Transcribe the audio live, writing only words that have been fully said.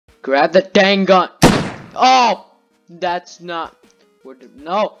Grab the dang gun. Oh, that's not what.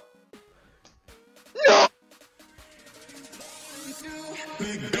 No. No.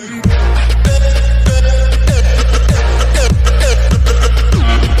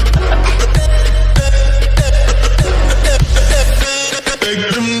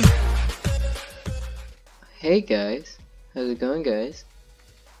 Hey guys, how's it going, guys?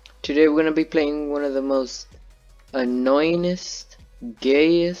 Today we're gonna be playing one of the most annoyingest,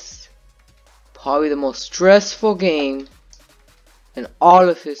 gayest, probably the most stressful game in all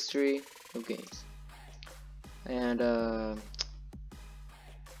of history of games. And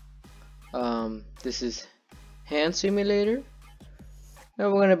this is Hand Simulator.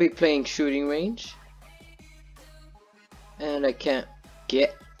 Now we're gonna be playing Shooting Range. And I can't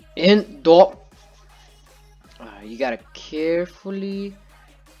get in the. You gotta carefully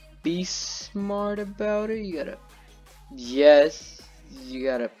be smart about it. You gotta, yes, you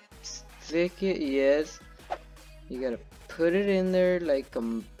gotta stick it, yes, you gotta put it in there like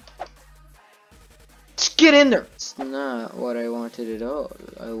just get in there. It's not what I wanted at all.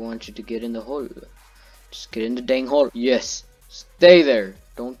 I want you to get in the hole. Just get in the dang hole. Yes, stay there.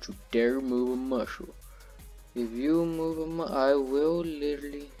 Don't you dare move a muscle. If you move a muscle, I will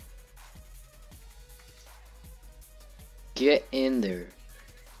literally. Get in there.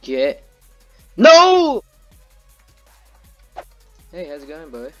 Get. No! Hey, how's it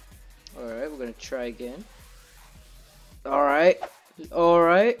going, boy? Alright, we're gonna try again. Alright.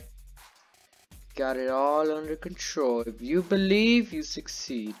 Alright. Got it all under control. If you believe, you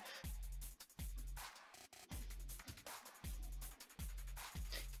succeed.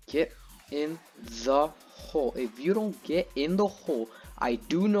 Get in the hole. If you don't get in the hole, I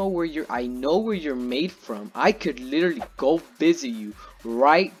do know where I know where you're made from. I could literally go visit you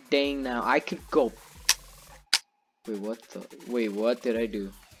right dang now. I could go. Wait, what did I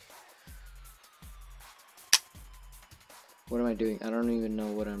do? What am I doing? I don't even know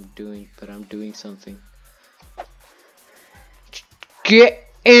what I'm doing, but I'm doing something.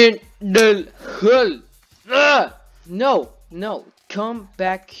 Get in the hole. No, come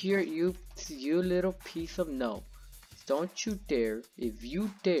back here, you little piece of no. Don't you dare. If you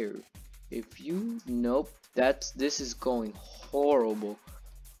dare. Nope. This is going horrible.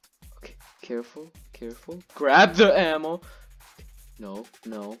 Okay, careful. Grab the ammo. No.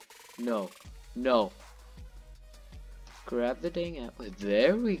 Grab the dang ammo.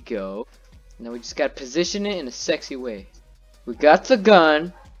 There we go. Now we just gotta position it in a sexy way. We got the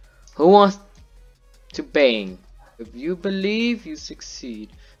gun. Who wants to bang? If you believe, you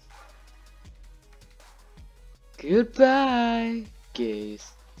succeed. Goodbye,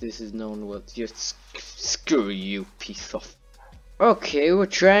 gays. This is known what just screw you, piece of. Okay, we're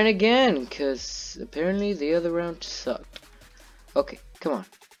trying again, cause apparently the other round sucked. Okay, come on.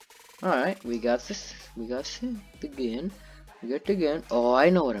 Alright, we got this. We got the gun. We got the gun. Oh,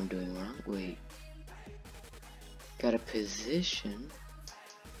 I know what I'm doing wrong. Wait. Got a position.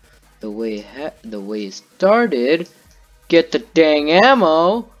 The way it started. Get the dang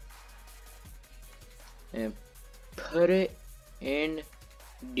ammo. And put it in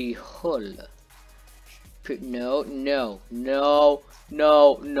the hole. No,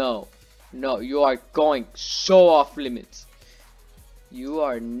 you are going so off limits. You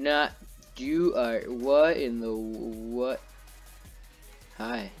are not. You are what in the what?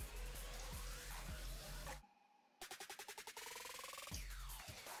 Hi.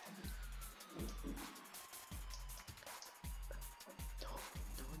 No.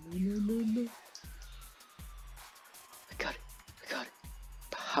 I got it.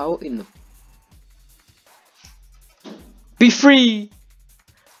 How in the... Be free,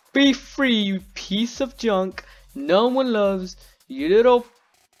 you piece of junk. No one loves you, little...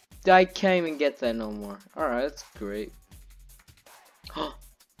 I can't even get that no more. Alright, that's great. Oh,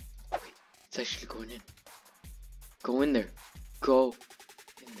 wait, it's actually going in. Go in there. Go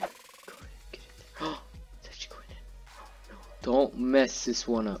in there. Go in, get in there. Oh, it's actually going in. No, don't mess this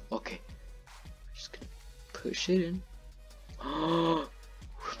one up. Okay, I'm just gonna push it in. Oh,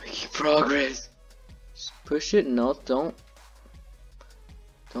 we're making progress. Just push it. No, don't.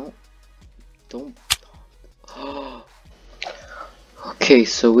 Oh. Okay,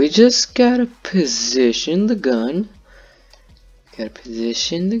 so we just gotta position the gun.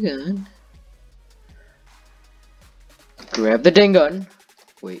 Grab the dang gun.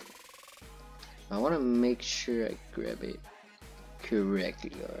 Wait. I wanna make sure I grab it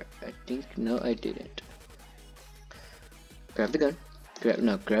correctly. Or I think no, I didn't. Grab the gun.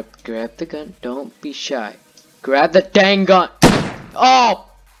 Grab the gun. Don't be shy. Grab the dang gun. Oh,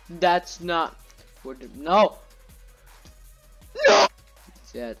 that's not. No.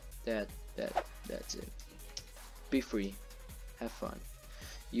 That's it. Be free. Have fun.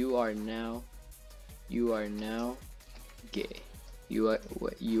 You are now gay. You are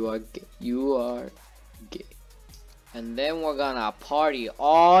gay. You are gay. And then we're gonna party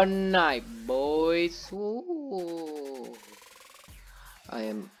all night, boys. Ooh. I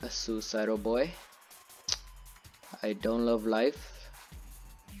am a suicidal boy. I don't love life.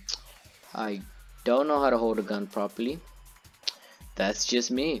 I don't know how to hold a gun properly. That's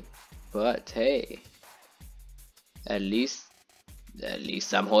just me. But hey, at least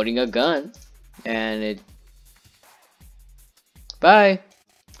I'm holding a gun. And it. Bye.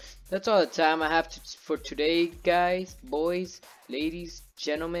 That's all the time I have for today, guys, boys, ladies,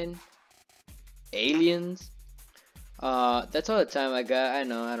 gentlemen, aliens. That's all the time I got. I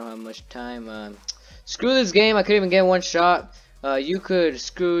know I don't have much time. Screw this game. I couldn't even get one shot. You could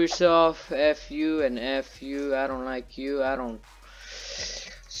screw yourself. F you and F you. I don't like you. I don't.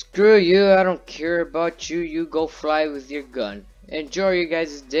 Screw you. I don't care about you. You go fly with your gun. Enjoy your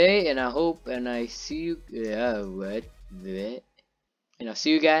guys' day, and I hope and I see you. Yeah, what? And I'll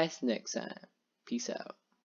see you guys next time. Peace out.